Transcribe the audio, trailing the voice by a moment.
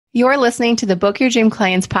You're listening to the Book Your Dream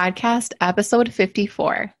Clients podcast, episode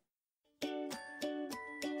 54.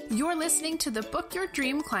 You're listening to the Book Your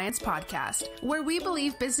Dream Clients podcast, where we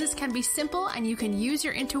believe business can be simple and you can use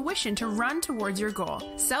your intuition to run towards your goal.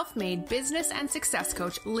 Self-made business and success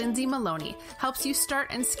coach Lindsay Maloney helps you start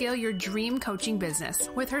and scale your dream coaching business.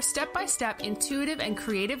 With her step-by-step intuitive and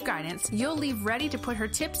creative guidance, you'll leave ready to put her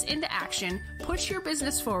tips into action, push your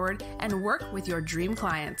business forward, and work with your dream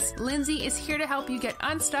clients. Lindsay is here to help you get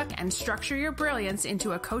unstuck and structure your brilliance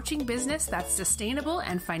into a coaching business that's sustainable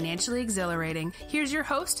and financially exhilarating. Here's your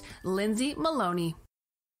host, Lindsay Maloney.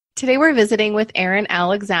 Today we're visiting with Erin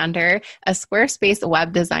Alexander, a Squarespace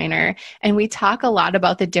web designer, and we talk a lot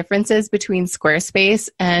about the differences between Squarespace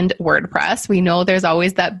and WordPress. We know there's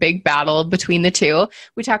always that big battle between the two.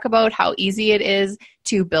 We talk about how easy it is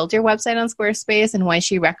to build your website on Squarespace and why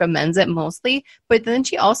she recommends it mostly, but then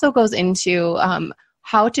she also goes into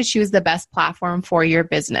how to choose the best platform for your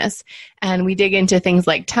business. And we dig into things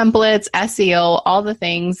like templates, SEO, all the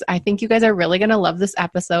things. I think you guys are really going to love this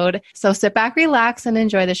episode. So sit back, relax, and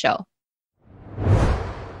enjoy the show.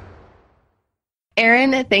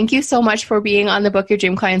 Erin, thank you so much for being on the Book Your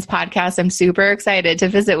Dream Clients podcast. I'm super excited to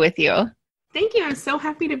visit with you. Thank you. I'm so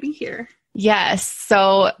happy to be here. Yes.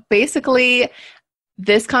 So basically,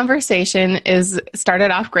 this conversation is started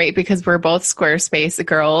off great because we're both Squarespace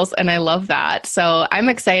girls, and I love that. So I'm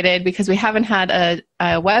excited because we haven't had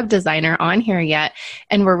a web designer on here yet,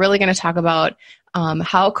 and we're really going to talk about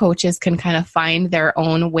how coaches can kind of find their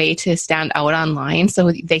own way to stand out online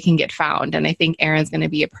so they can get found. And I think Erin's going to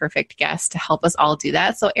be a perfect guest to help us all do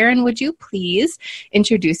that. So Erin, would you please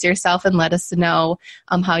introduce yourself and let us know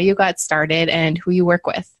how you got started and who you work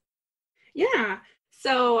with? Yeah.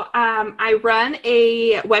 So I run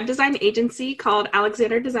a web design agency called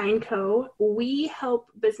Alexander Design Co. We help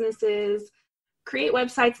businesses create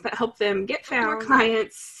websites that help them get found, more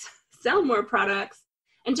clients, sell more products,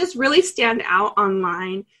 and just really stand out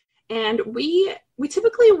online. And we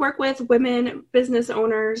typically work with women business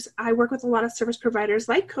owners. I work with a lot of service providers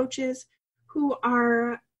like coaches who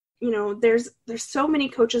are, there's so many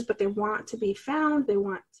coaches, but they want to be found. They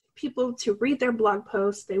want people to read their blog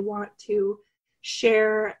posts. They want to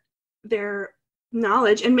share their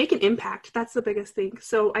knowledge and make an impact. That's the biggest thing.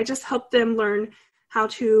 So I just help them learn how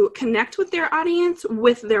to connect with their audience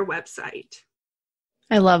with their website.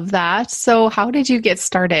 I love that. So how did you get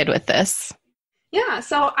started with this? Yeah,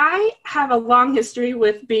 so I have a long history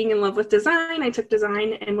with being in love with design. I took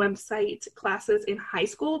design and website classes in high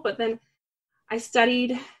school, but then I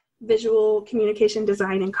studied visual communication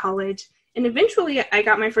design in college. And eventually I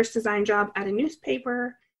got my first design job at a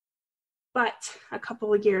newspaper. But a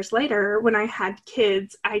couple of years later, when I had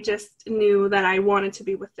kids, I just knew that I wanted to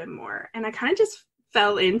be with them more. And I kind of just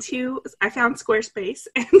I found Squarespace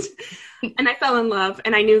and I fell in love,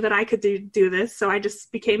 and I knew that I could do this. So I just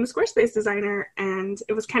became a Squarespace designer, and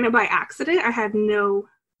it was kind of by accident. I had no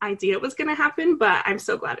idea it was going to happen, but I'm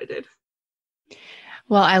so glad it did.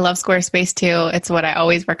 Well, I love Squarespace too. It's what I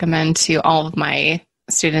always recommend to all of my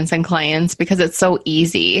students and clients because it's so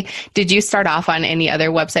easy. Did you start off on any other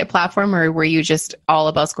website platform, or were you just all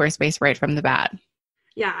about Squarespace right from the bat?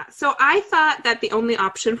 Yeah. So I thought that the only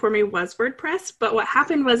option for me was WordPress, but what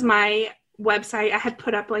happened was my website, I had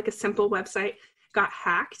put up like a simple website, got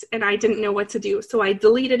hacked, and I didn't know what to do. So I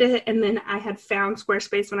deleted it, and then I had found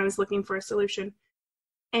Squarespace when I was looking for a solution,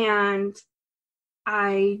 and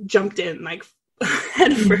I jumped in like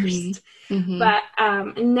head first. Mm-hmm. But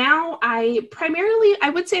now I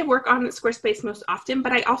would say I work on Squarespace most often,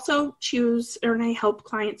 but I also I help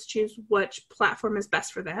clients choose which platform is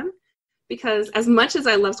best for them. Because as much as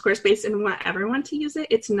I love Squarespace and want everyone to use it,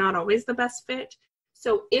 it's not always the best fit.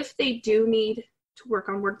 So if they do need to work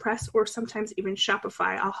on WordPress or sometimes even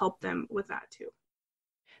Shopify, I'll help them with that too.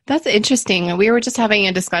 That's interesting. We were just having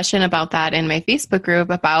a discussion about that in my Facebook group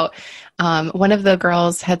about one of the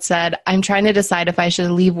girls had said, I'm trying to decide if I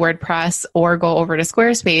should leave WordPress or go over to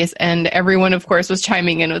Squarespace. And everyone, of course, was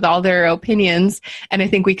chiming in with all their opinions. And I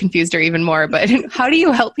think we confused her even more. But how do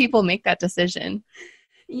you help people make that decision?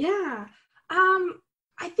 Yeah.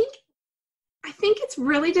 I think it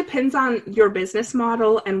really depends on your business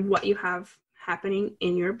model and what you have happening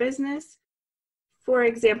in your business. For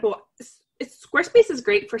example, Squarespace is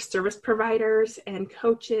great for service providers and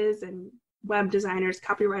coaches and web designers,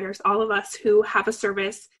 copywriters, all of us who have a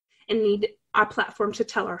service and need a platform to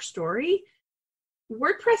tell our story.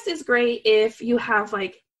 WordPress is great if you have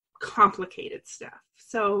like complicated stuff.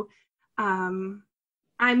 So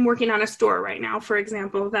I'm working on a store right now, for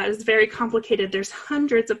example, that is very complicated. There's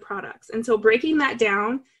hundreds of products. And so breaking that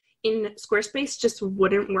down in Squarespace just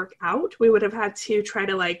wouldn't work out. We would have had to try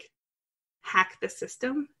to hack the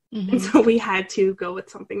system. Mm-hmm. And so we had to go with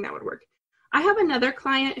something that would work. I have another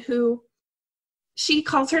client who, she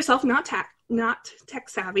calls herself not tech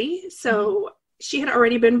savvy. So she had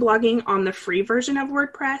already been blogging on the free version of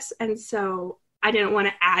WordPress. And so I didn't want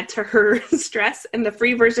to add to her stress. And the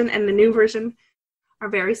free version and the new version are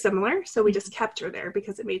very similar. So we just kept her there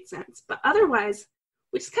because it made sense. But otherwise,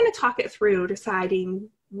 we just kind of talk it through, deciding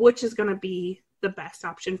which is going to be the best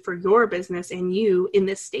option for your business and you in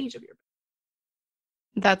this stage of your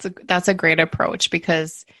business. That's a great approach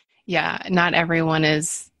because, yeah, not everyone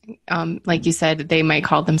is, like you said, they might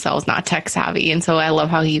call themselves not tech savvy. And so I love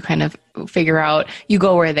how you kind of figure out, you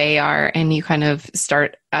go where they are and you kind of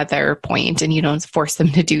start at their point and you don't force them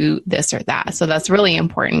to do this or that. So that's really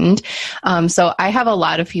important. So I have a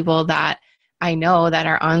lot of people that I know that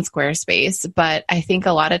are on Squarespace, but I think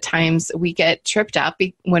a lot of times we get tripped up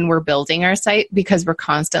when we're building our site because we're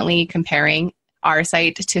constantly comparing our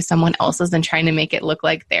site to someone else's and trying to make it look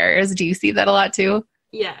like theirs. Do you see that a lot too?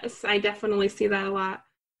 Yes, I definitely see that a lot,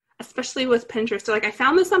 especially with Pinterest. So like, I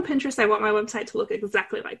found this on Pinterest. I want my website to look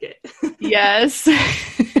exactly like it. Yes,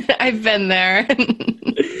 I've been there.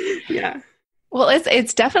 Yeah. Well,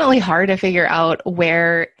 it's definitely hard to figure out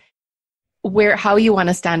how you want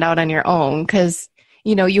to stand out on your own. Cause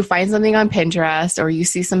you find something on Pinterest or you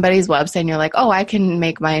see somebody's website and you're like, oh, I can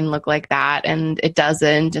make mine look like that. And it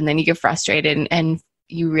doesn't. And then you get frustrated and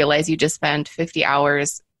you realize you just spent 50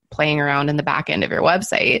 hours playing around in the back end of your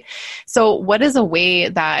website. So what is a way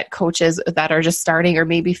that coaches that are just starting or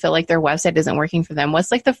maybe feel like their website isn't working for them?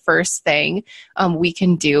 What's like the first thing we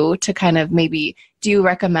can do to kind of maybe, do you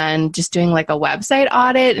recommend just doing like a website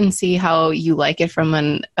audit and see how you like it from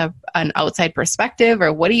an outside perspective?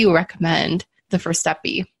 Or what do you recommend the first step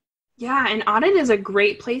be? Yeah, an audit is a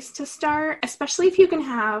great place to start, especially if you can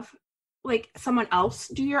have like someone else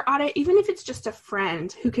do your audit, even if it's just a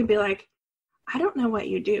friend who can be like, I don't know what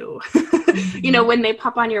you do, when they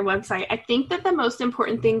pop on your website. I think that the most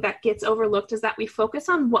important thing that gets overlooked is that we focus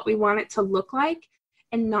on what we want it to look like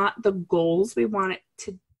and not the goals we want it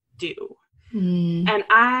to do. And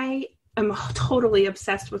I am totally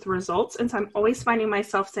obsessed with results. And so I'm always finding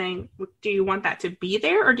myself saying, do you want that to be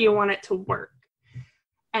there or do you want it to work?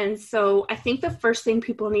 And so I think the first thing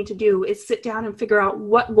people need to do is sit down and figure out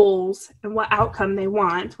what goals and what outcome they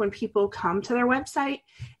want when people come to their website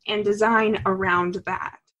and design around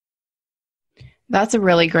that. That's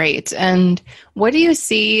really great. And what do you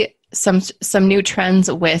see some new trends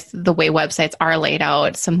with the way websites are laid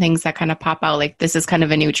out? Some things that kind of pop out, like this is kind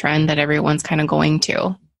of a new trend that everyone's kind of going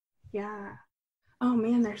to. Yeah. Oh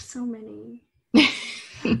man, there's so many.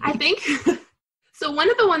 I think... So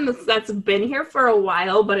one of the ones that's been here for a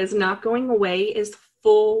while but is not going away is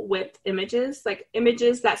full width images, like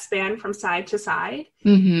images that span from side to side.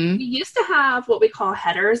 Mm-hmm. We used to have what we call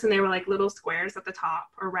headers, and they were like little squares at the top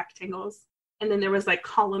or rectangles. And then there was like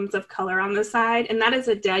columns of color on the side. And that is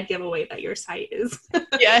a dead giveaway that your site is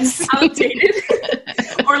yes outdated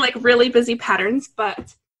or like really busy patterns.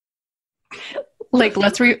 But like,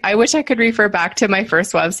 I wish I could refer back to my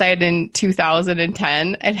first website in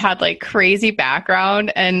 2010. It had like crazy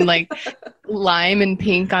background and like lime and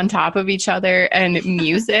pink on top of each other and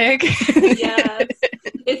music. Yes.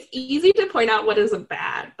 It's easy to point out what is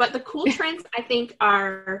bad, but the cool trends I think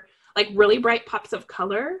are like really bright pops of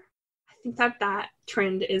color. I think that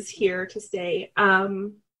trend is here to stay.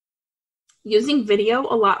 Using video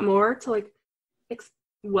a lot more to like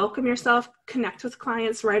welcome yourself, connect with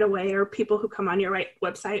clients right away or people who come on your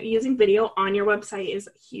website. Using video on your website is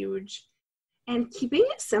huge. And keeping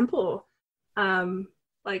it simple.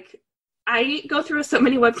 Like I go through so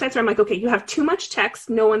many websites where I'm like, okay, you have too much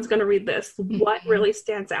text. No one's going to read this. What really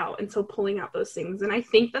stands out? And so pulling out those things. And I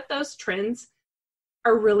think that those trends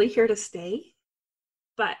are really here to stay,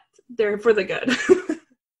 but they're for the good.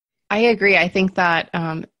 I agree. I think that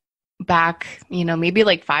back, maybe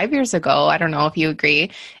like 5 years ago, I don't know if you agree,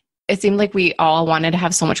 it seemed like we all wanted to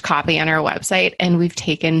have so much copy on our website and we've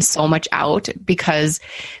taken so much out because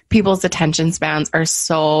people's attention spans are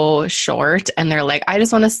so short and they're like, I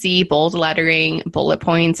just want to see bold lettering, bullet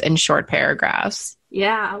points, and short paragraphs.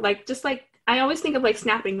 Yeah. Just like, I always think of like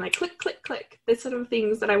snapping, like click, click, click, this sort of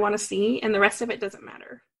things that I want to see and the rest of it doesn't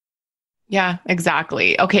matter. Yeah,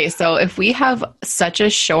 exactly. Okay, so if we have such a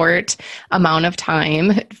short amount of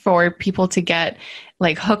time for people to get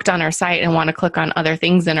like hooked on our site and want to click on other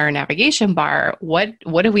things in our navigation bar, what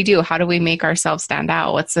do we do? How do we make ourselves stand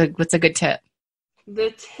out? What's a good tip?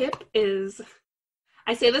 The tip is,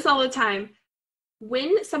 I say this all the time,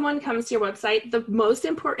 when someone comes to your website, the most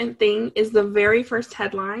important thing is the very first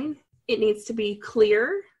headline. It needs to be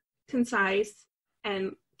clear, concise,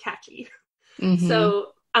 and catchy. Mm-hmm.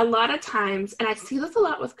 So a lot of times, and I see this a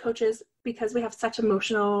lot with coaches because we have such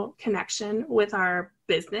emotional connection with our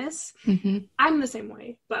business. Mm-hmm. I'm the same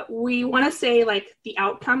way, but we want to say like the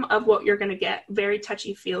outcome of what you're going to get very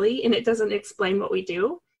touchy-feely, and it doesn't explain what we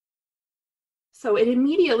do. So it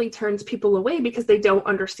immediately turns people away because they don't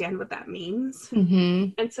understand what that means.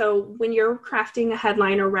 Mm-hmm. And so when you're crafting a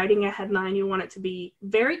headline or writing a headline, you want it to be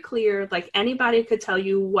very clear, like anybody could tell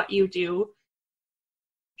you what you do,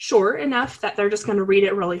 short enough that they're just going to read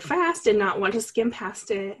it really fast and not want to skim past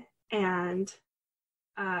it, and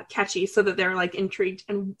catchy so that they're like intrigued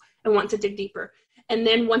and want to dig deeper. And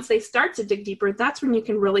then once they start to dig deeper, that's when you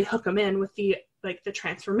can really hook them in with the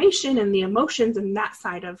transformation and the emotions and that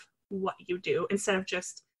side of what you do, instead of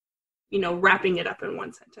just, wrapping it up in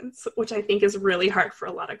one sentence, which I think is really hard for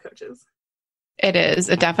a lot of coaches. It is.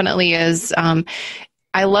 It definitely is.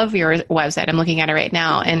 I love your website. I'm looking at it right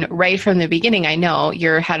now. And right from the beginning, I know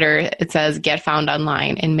your header, it says get found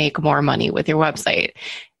online and make more money with your website.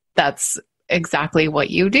 That's exactly what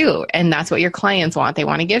you do. And that's what your clients want. They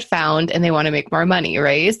want to get found and they want to make more money,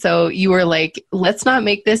 right? So you were like, let's not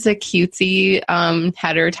make this a cutesy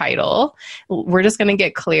header title. We're just going to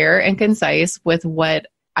get clear and concise with what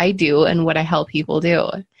I do and what I help people do.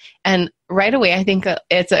 And right away, I think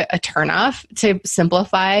it's a turnoff to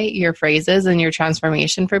simplify your phrases and your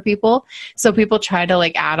transformation for people. So people try to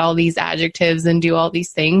like add all these adjectives and do all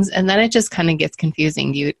these things, and then it just kind of gets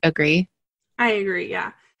confusing. Do you agree? I agree,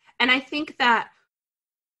 yeah. And I think that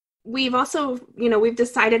we've also, we've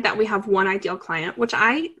decided that we have one ideal client, which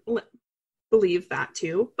I believe that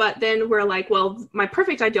too. But then we're like, well, my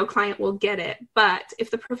perfect ideal client will get it. But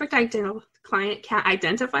if the perfect ideal client can't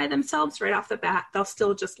identify themselves right off the bat, they'll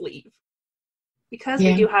still just leave, because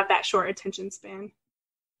we do have that short attention span.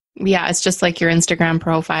 Yeah, it's just like your Instagram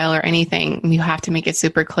profile or anything. You have to make it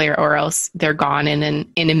super clear, or else they're gone in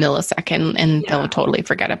a millisecond and they'll totally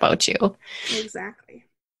forget about you. Exactly.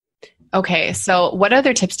 Okay, so what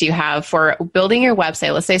other tips do you have for building your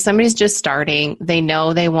website? Let's say somebody's just starting. They know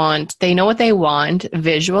what they want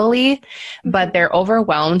visually, but they're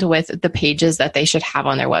overwhelmed with the pages that they should have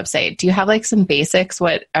on their website. Do you have like some basics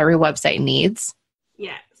what every website needs?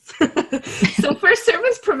 Yes. So for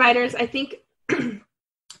service providers, I think,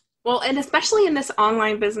 well, and especially in this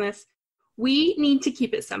online business, we need to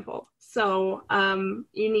keep it simple. So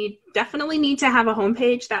you definitely need to have a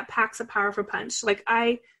homepage that packs a powerful punch. Like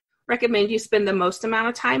I recommend you spend the most amount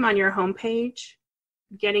of time on your homepage,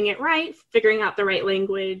 getting it right, figuring out the right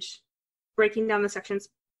language, breaking down the sections,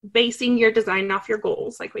 basing your design off your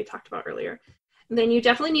goals, like we talked about earlier. And then you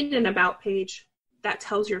definitely need an about page that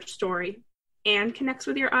tells your story and connects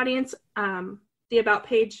with your audience. The about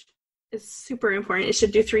page is super important. It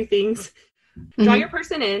should do 3 things. Draw your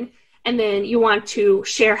person in, and then you want to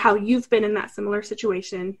share how you've been in that similar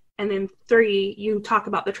situation. And then 3, you talk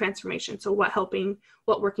about the transformation. So what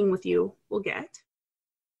working with you will get.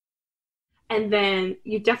 And then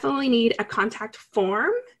you definitely need a contact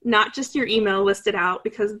form, not just your email listed out,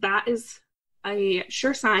 because that is a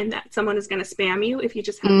sure sign that someone is going to spam you if you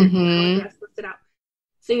just have your email address listed out.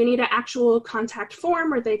 So you need an actual contact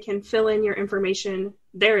form where they can fill in your information,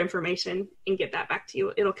 their information, and get that back to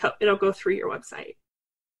you. It'll go through your website.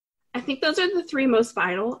 I think those are the 3 most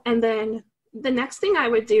vital. And then the next thing I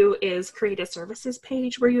would do is create a services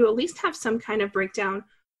page where you at least have some kind of breakdown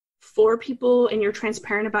for people and you're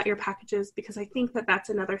transparent about your packages, because I think that that's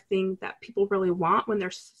another thing that people really want when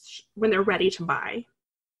they're ready to buy.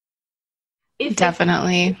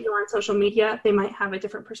 Definitely. If you're on social media, they might have a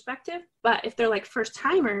different perspective, but if they're like first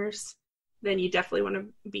timers, then you definitely want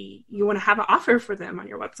to have an offer for them on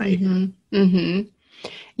your website.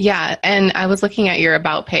 Yeah. And I was looking at your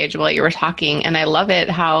about page while you were talking, and I love it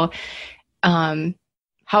how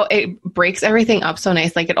it breaks everything up so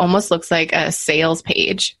nice. Like it almost looks like a sales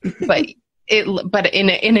page, but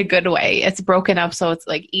in a good way. It's broken up so it's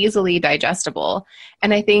like easily digestible.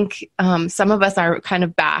 And I think some of us are kind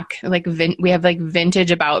of back, like we have like vintage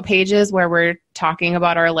about pages where we're talking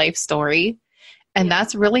about our life story. And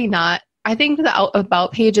that's really not, I think the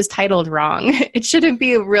about page is titled wrong. It shouldn't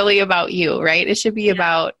be really about you, right? It should be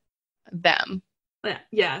about them.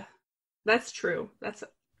 Yeah, that's true.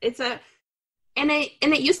 And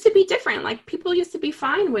it used to be different. Like people used to be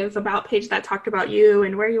fine with about page that talked about you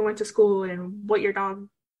and where you went to school and what your dog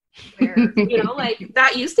wears. Like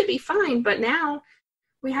that used to be fine. But now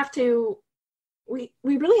we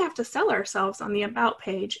really have to sell ourselves on the about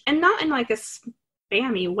page, and not in like a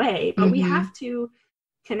spammy way, but we have to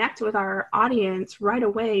connect with our audience right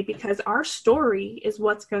away, because our story is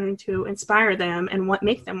what's going to inspire them and what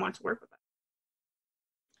make them want to work with us.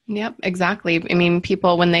 Yep, exactly. I mean,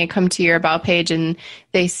 people, when they come to your about page and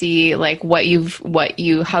they see like how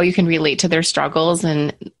you can relate to their struggles,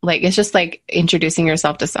 and like, it's just like introducing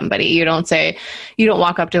yourself to somebody. You don't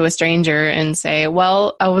walk up to a stranger and say,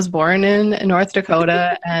 well, I was born in North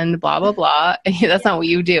Dakota and blah, blah, blah. That's not what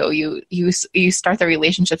you do. You start the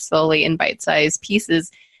relationship slowly in bite-sized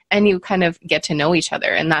pieces, and you kind of get to know each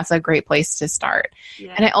other. And that's a great place to start.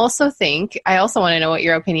 Yeah. And I also want to know what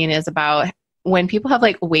your opinion is about when people have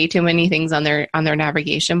like way too many things on their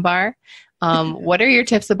navigation bar. What are your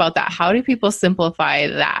tips about that? How do people simplify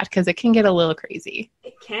that? Because it can get a little crazy.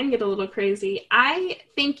 It can get a little crazy. I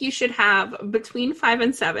think you should have between 5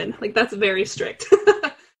 and 7. Like, that's very strict.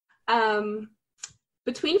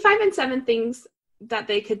 Between 5 and 7 things that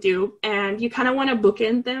they could do, and you kind of want to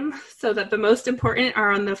bookend them so that the most important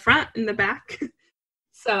are on the front and the back.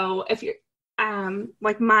 So if you're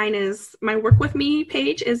like, mine is my work with me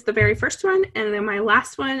page is the very first one, and then my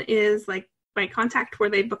last one is like my contact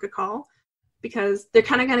where they book a call, because they're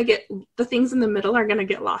kind of going to get the things in the middle are going to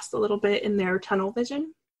get lost a little bit in their tunnel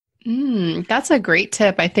vision. That's a great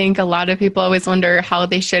tip. I think a lot of people always wonder how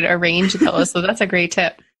they should arrange those. So that's a great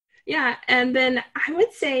tip. Yeah. And then I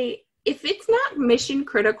would say if it's not mission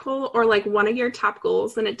critical or like one of your top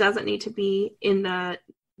goals, then it doesn't need to be in the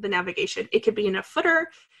navigation. It could be in a footer.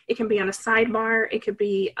 It can be on a sidebar. It could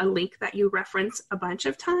be a link that you reference a bunch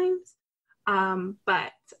of times.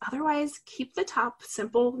 But otherwise, keep the top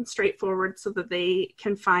simple and straightforward so that they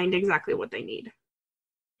can find exactly what they need.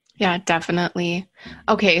 Yeah, definitely.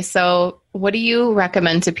 Okay, so what do you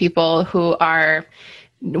recommend to people who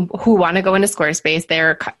want to go into Squarespace?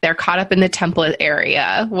 They're caught up in the template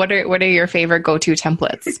area. What are your favorite go-to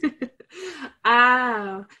templates?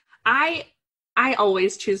 I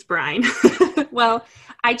always choose Brine. Well,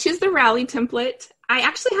 I choose the Rally template. I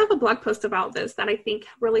actually have a blog post about this that I think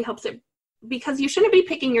really helps it, because you shouldn't be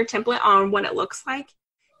picking your template on what it looks like.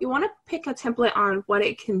 You want to pick a template on what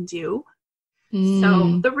it can do.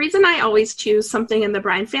 So the reason I always choose something in the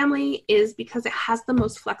Brine family is because it has the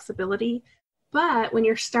most flexibility. But when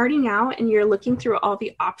you're starting out and you're looking through all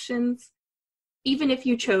the options, even if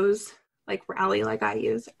you chose like Rally, like I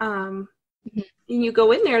use, and you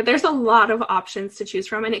go in there, there's a lot of options to choose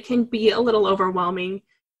from, and it can be a little overwhelming.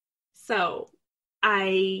 So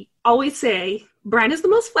I always say Brine is the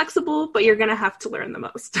most flexible, but you're going to have to learn the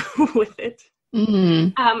most with it.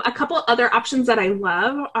 A couple other options that I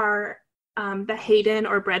love are the Hayden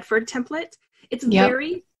or Bradford template. It's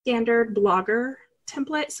very standard blogger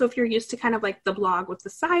template. So if you're used to kind of like the blog with the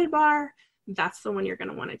sidebar, that's the one you're going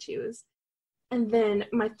to want to choose. And then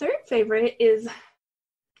my third favorite is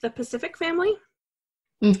the Pacific family.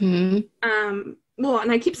 Well,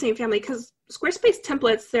 and I keep saying family because Squarespace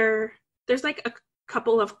templates, there's like a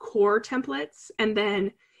couple of core templates, and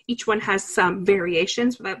then each one has some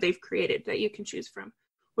variations that they've created that you can choose from,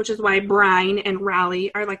 which is why Brine and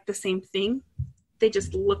Rally are like the same thing. They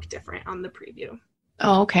just look different on the preview.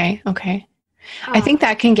 Oh, okay. I think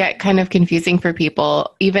that can get kind of confusing for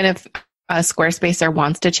people, even if a Squarespacer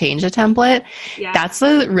wants to change a template. Yeah. That's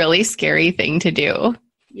a really scary thing to do.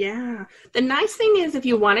 Yeah. The nice thing is, if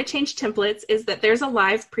you want to change templates, is that there's a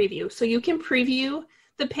live preview. So you can preview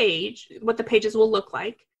the page, what the pages will look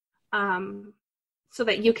like, so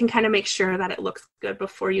that you can kind of make sure that it looks good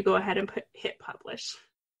before you go ahead and hit publish.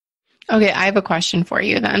 Okay, I have a question for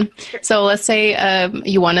you then. Sure. So let's say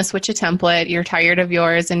you want to switch a template, you're tired of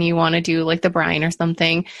yours, and you want to do like the Brine or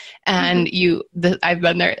something, and I've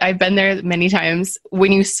been there many times.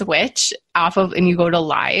 When you switch off of and you go to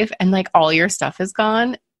live, and like all your stuff is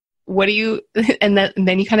gone, what do you? And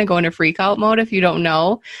then you kind of go into freak out mode if you don't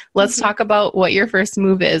know. Let's talk about what your first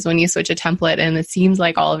move is when you switch a template and it seems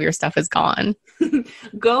like all of your stuff is gone.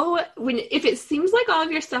 If it seems like all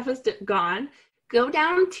of your stuff is gone. Go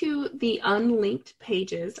down to the unlinked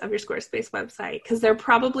pages of your Squarespace website, because they're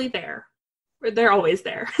probably there. Or they're always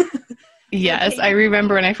there. Yes, I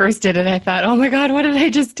remember when I first did it, I thought, oh my God, what did I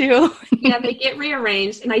just do? Yeah, they get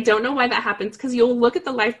rearranged, and I don't know why that happens, because you'll look at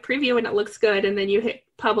the live preview and it looks good, and then you hit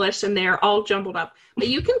publish and they're all jumbled up. But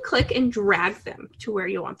you can click and drag them to where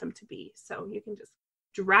you want them to be. So you can just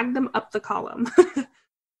drag them up the column.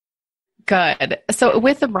 Good. So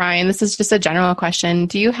with the Brine, this is just a general question.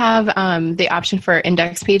 Do you have the option for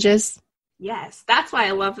index pages? Yes, that's why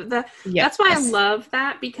I love That's why I love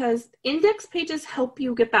that, because index pages help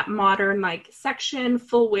you get that modern like section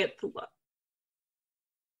full width look.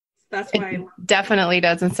 That's why it definitely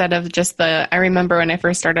does. Instead of just I remember when I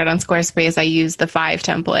first started on Squarespace, I used the 5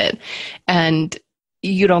 template, and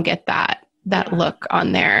you don't get that look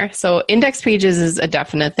on there. So index pages is a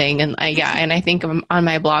definite thing. And I think on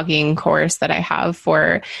my blogging course that I have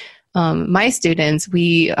for my students,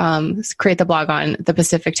 we create the blog on the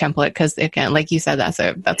Pacific template because, again, like you said, that's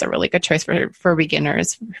a really good choice for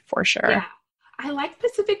beginners for sure. Yeah. I like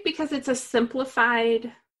Pacific because it's a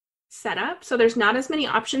simplified setup. So there's not as many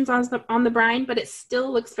options on the brine, but it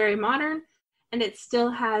still looks very modern, and it still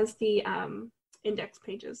has the index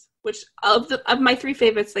pages, which of my 3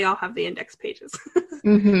 favorites, they all have the index pages.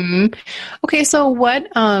 Okay, so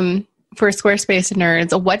what for Squarespace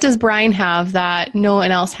nerds, what does Brine have that no one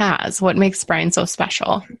else has? What makes Brine so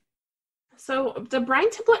special? So the Brine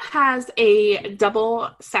template has a double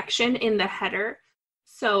section in the header.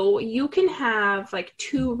 So you can have like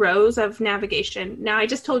 2 rows of navigation. Now, I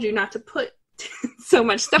just told you not to put so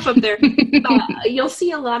much stuff up there, but you'll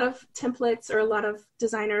see a lot of templates or a lot of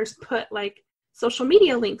designers put like social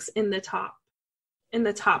media links in the top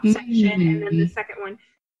section, and then the second one.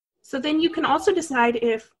 So then you can also decide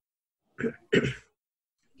if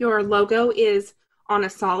your logo is on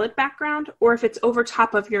a solid background or if it's over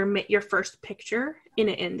top of your first picture in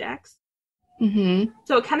an index.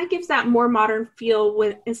 So it kind of gives that more modern feel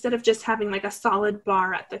instead of just having like a solid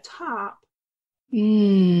bar at the top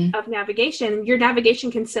of navigation. Your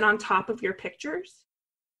navigation can sit on top of your pictures,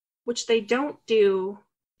 which they don't do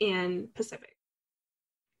in Pacific.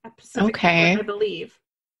 At Pacific, okay. I believe.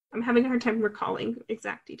 I'm having a hard time recalling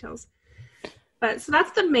exact details. But so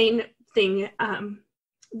that's the main thing.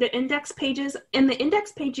 The index pages. In the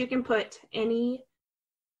index page, you can put any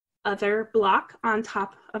other block on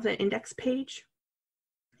top of the index page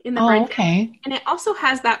in the Brine. Okay. And it also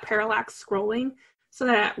has that parallax scrolling so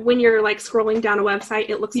that when you're like scrolling down a website,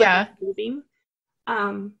 it looks like it's moving.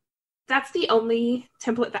 That's the only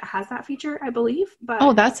template that has that feature, I believe.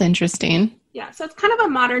 But that's interesting. Yeah, so it's kind of a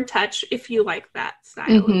modern touch if you like that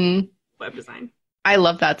style of web design. I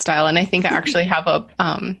love that style, and I think I actually have a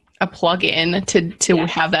plugin to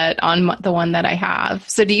have that on the one that I have.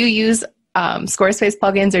 So do you use Squarespace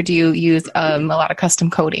plugins, or do you use a lot of custom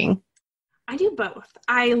coding? I do both.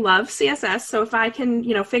 I love CSS, so if I can,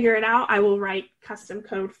 figure it out, I will write custom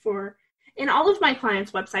code for. In all of my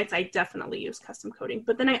clients' websites, I definitely use custom coding,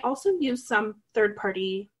 but then I also use some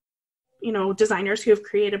third-party, designers who have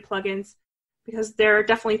created plugins, because there are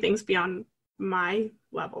definitely things beyond my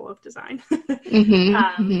level of design.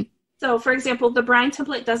 So, for example, the Brine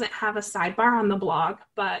template doesn't have a sidebar on the blog,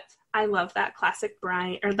 but I love that classic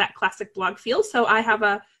Brine or that classic blog feel. So I have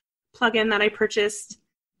a plugin that I purchased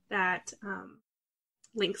that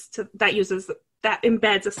that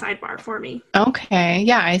embeds a sidebar for me. Okay.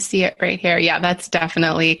 Yeah, I see it right here. Yeah, that's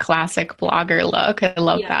definitely classic blogger look. I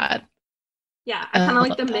love that. Yeah, I kind of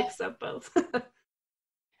like the mix of both.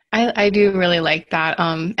 I do really like that.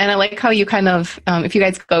 And I like how you kind of, if you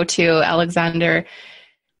guys go to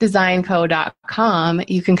alexanderdesignco.com,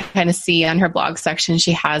 you can kind of see on her blog section,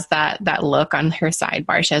 she has that look on her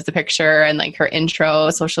sidebar. She has the picture and like her intro,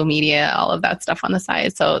 social media, all of that stuff on the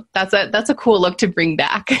side. So that's a cool look to bring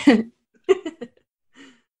back.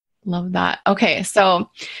 Love that. Okay. So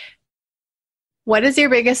what is your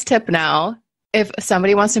biggest tip now? If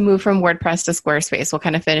somebody wants to move from WordPress to Squarespace, we'll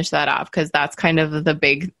kind of finish that off because that's kind of the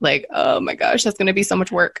big, like, oh my gosh, that's going to be so much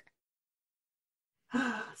work.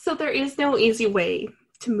 So there is no easy way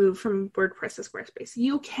to move from WordPress to Squarespace.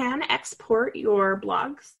 You can export your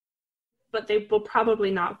blogs, but they will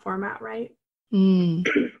probably not format right,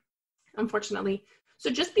 unfortunately. So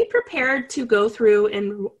just be prepared to go through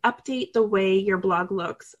and update the way your blog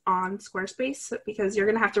looks on Squarespace, because you're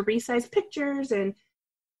going to have to resize pictures and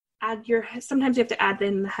sometimes you have to add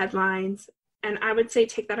in the headlines. And I would say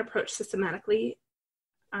take that approach systematically,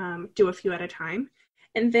 do a few at a time.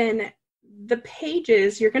 And then the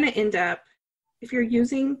pages, you're going to end up, if you're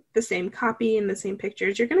using the same copy and the same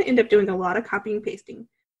pictures, you're going to end up doing a lot of copying and pasting.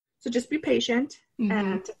 So just be patient.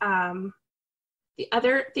 And the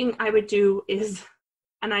other thing I would do is,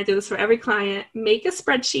 and I do this for every client, make a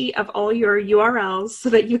spreadsheet of all your URLs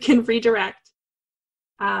so that you can redirect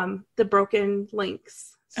the broken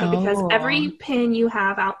links. So because every pin you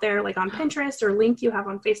have out there, like on Pinterest or link you have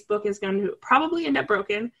on Facebook, is going to probably end up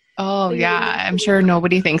broken. Oh, so yeah. I'm sure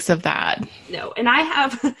nobody thinks of that. No. And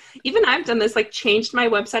I've done this, like changed my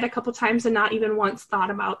website a couple times and not even once thought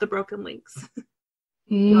about the broken links.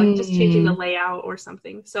 Like just changing the layout or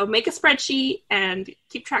something. So make a spreadsheet and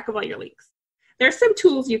keep track of all your links. There's some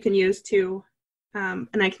tools you can use too. And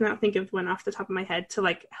I cannot think of one off the top of my head to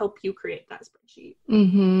like help you create that spreadsheet.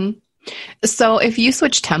 So if you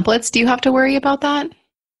switch templates, do you have to worry about that?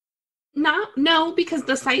 No, because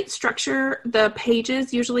the site structure, the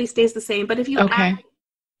pages usually stays the same. But if you add,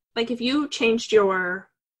 like if you changed your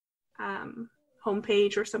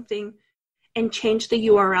homepage or something and changed the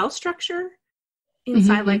URL structure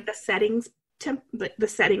inside like the settings the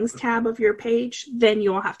settings tab of your page, then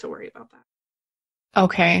you will have to worry about that.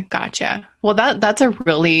 Okay, gotcha. Well, that's a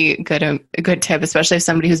really good tip, especially if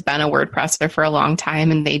somebody who's been a WordPresser for a long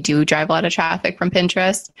time and they do drive a lot of traffic from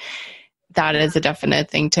Pinterest. That is a definite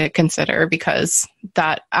thing to consider, because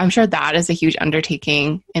that, I'm sure that is a huge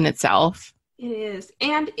undertaking in itself. It is.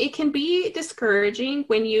 And it can be discouraging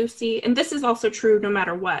when you see, and this is also true no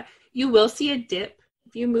matter what, you will see a dip.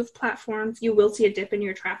 If you move platforms, you will see a dip in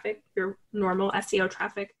your traffic, your normal SEO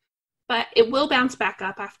traffic, but it will bounce back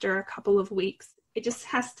up after a couple of weeks. It just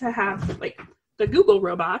has to have, like, the Google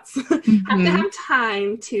robots have to have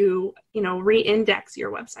time to, re-index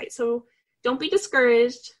your website. So don't be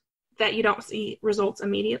discouraged that you don't see results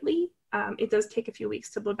immediately. It does take a few weeks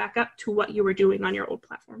to build back up to what you were doing on your old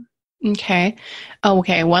platform. Okay.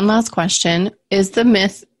 Okay. One last question. Is the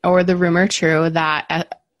myth or the rumor true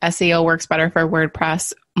that SEO works better for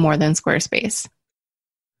WordPress more than Squarespace?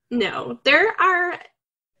 No, there are,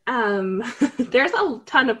 there's a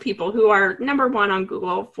ton of people who are number one on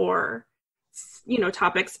Google for,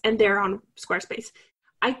 topics, and they're on Squarespace.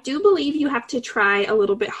 I do believe you have to try a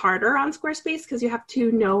little bit harder on Squarespace because you have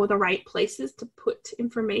to know the right places to put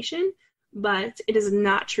information, but it is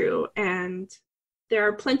not true. And there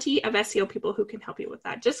are plenty of SEO people who can help you with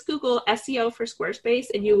that. Just Google SEO for Squarespace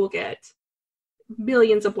and you will get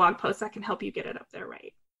millions of blog posts that can help you get it up there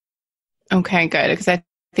right. Okay, good. Because I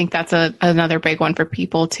think that's another big one for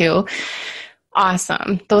people too.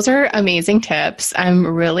 Awesome. Those are amazing tips. I'm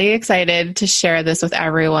really excited to share this with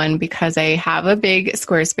everyone because I have a big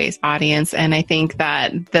Squarespace audience and I think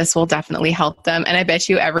that this will definitely help them. And I bet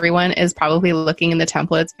you everyone is probably looking in the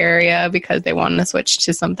templates area because they want to switch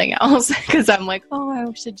to something else, because I'm like, oh,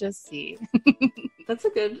 I should just see. That's a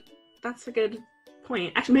good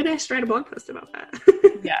point. Actually, maybe I should write a blog post about that.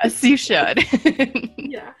 Yes, you should.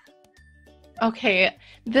 Yeah. Okay,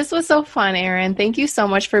 this was so fun, Erin. Thank you so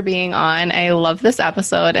much for being on. I love this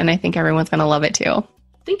episode, and I think everyone's going to love it too.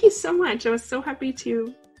 Thank you so much. I was so happy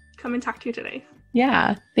to come and talk to you today.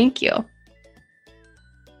 Yeah, thank you.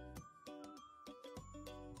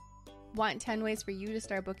 Want 10 ways for you to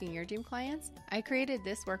start booking your dream clients? I created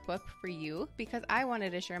this workbook for you because I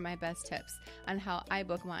wanted to share my best tips on how I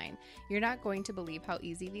book mine. You're not going to believe how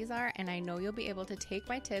easy these are, and I know you'll be able to take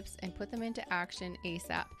my tips and put them into action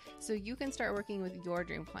ASAP so you can start working with your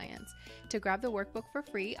dream clients. To grab the workbook for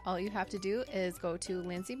free, all you have to do is go to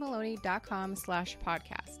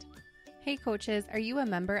lindsaymaloney.com/podcast. Hey coaches, are you a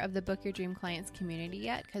member of the Book Your Dream Clients community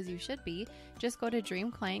yet? Because you should be. Just go to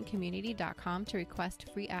dreamclientcommunity.com to request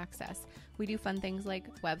free access. We do fun things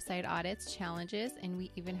like website audits, challenges, and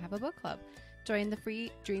we even have a book club. Join the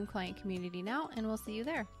free Dream Client community now, and we'll see you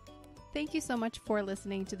there. Thank you so much for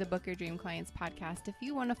listening to the Book Your Dream Clients podcast. If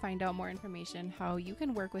you want to find out more information how you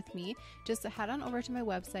can work with me, just head on over to my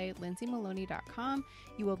website, lindsaymaloney.com.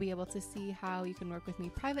 You will be able to see how you can work with me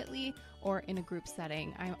privately or in a group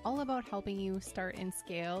setting. I'm all about helping you start and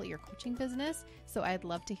scale your coaching business, so I'd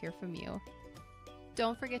love to hear from you.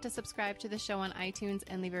 Don't forget to subscribe to the show on iTunes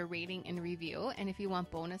and leave a rating and review. And if you want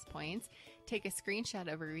bonus points, take a screenshot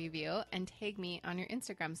of a review and tag me on your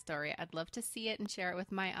Instagram story. I'd love to see it and share it with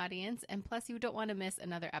my audience. And plus, you don't want to miss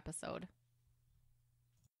another episode.